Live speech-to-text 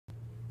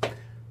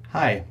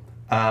Hi,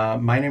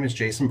 my name is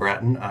Jason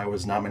Bratton. I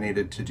was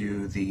nominated to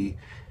do the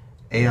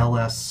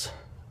ALS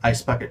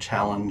Ice Bucket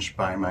Challenge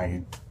by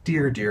my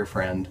dear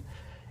friend,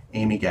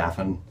 Amy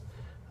Gaffin.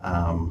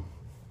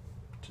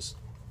 Just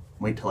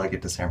wait till I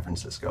get to San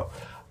Francisco.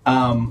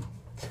 I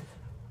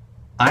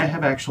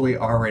have actually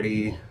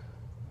already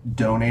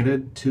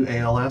donated to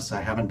ALS.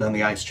 I haven't done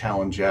the Ice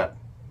Challenge yet,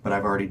 but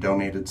I've already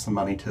donated some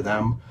money to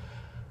them.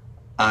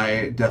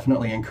 I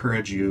definitely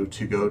encourage you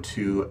to go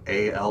to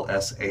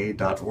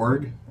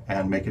alsa.org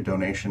and make a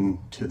donation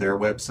to their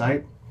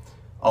website.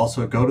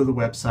 Also, go to the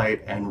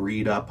website and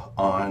read up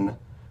on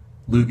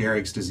Lou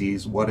Gehrig's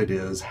disease, what it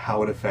is,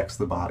 how it affects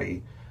the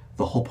body.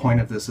 The whole point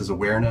of this is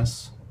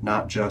awareness,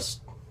 not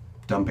just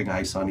dumping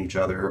ice on each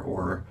other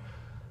or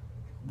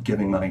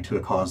giving money to a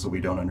cause that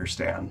we don't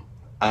understand.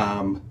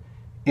 In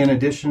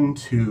addition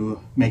to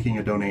making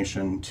a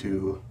donation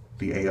to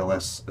the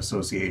ALS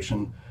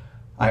Association,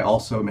 I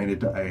also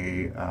made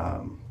a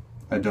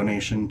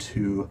donation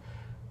to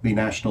the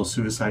National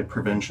Suicide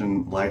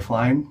Prevention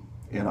Lifeline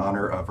in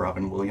honor of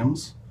Robin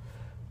Williams.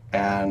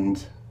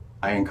 And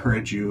I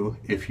encourage you,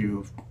 if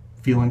you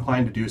feel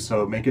inclined to do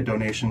so, make a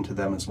donation to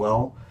them as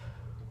well.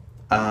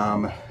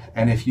 And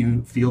if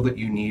you feel that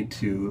you need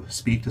to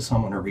speak to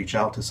someone or reach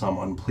out to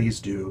someone,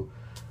 please do.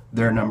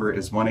 Their number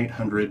is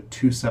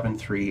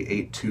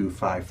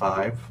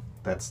 1-800-273-8255.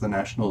 That's the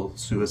National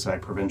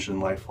Suicide Prevention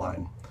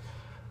Lifeline.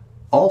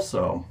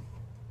 Also,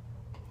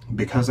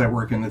 because I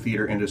work in the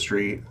theater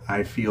industry,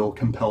 I feel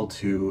compelled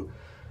to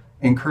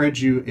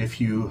encourage you,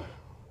 if you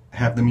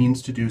have the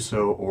means to do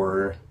so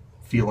or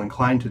feel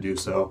inclined to do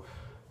so,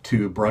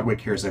 to Broadway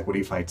Cares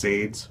Equity Fights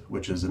AIDS,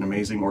 which is an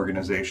amazing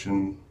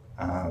organization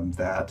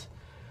that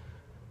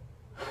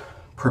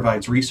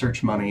provides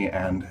research money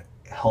and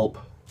help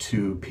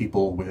to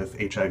people with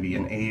HIV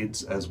and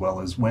AIDS, as well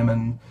as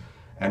women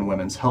and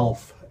women's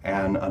health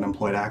and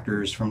unemployed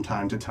actors from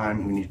time to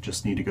time who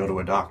just need to go to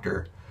a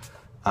doctor.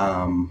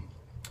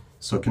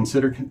 So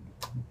consider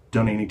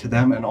donating to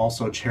them, and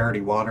also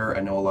Charity Water.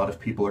 I know a lot of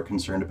people are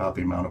concerned about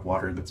the amount of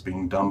water that's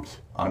being dumped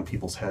on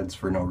people's heads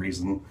for no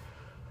reason.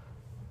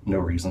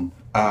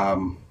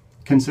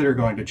 Consider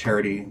going to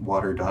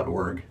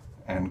charitywater.org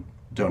and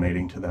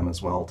donating to them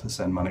as well to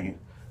send money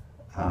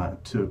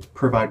to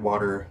provide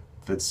water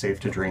that's safe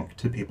to drink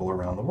to people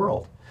around the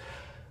world.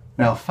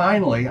 Now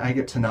finally, I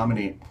get to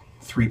nominate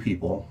three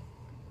people,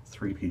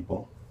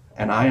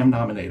 and I am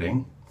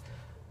nominating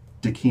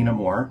Dakina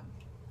Moore.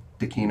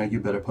 Dakina, you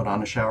better put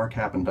on a shower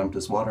cap and dump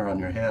this water on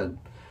your head.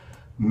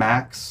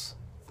 Max,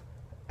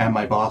 and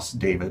my boss,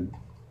 David.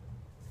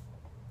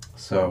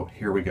 So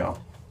here we go.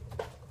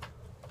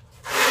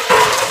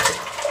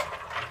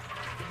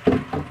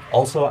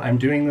 Also, I'm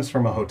doing this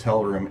from a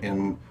hotel room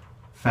in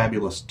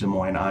fabulous Des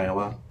Moines,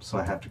 Iowa, so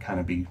I have to kind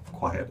of be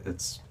quiet.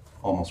 It's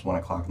almost 1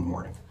 o'clock in the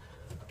morning.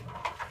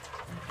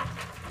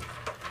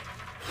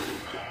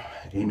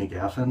 Amy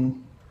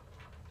Gaffin,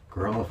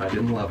 girl, if I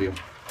didn't love you.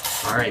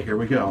 All right, here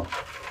we go.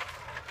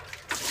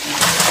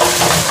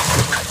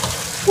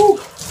 Whew.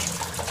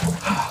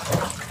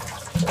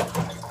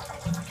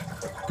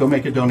 Go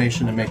make a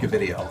donation and make a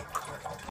video.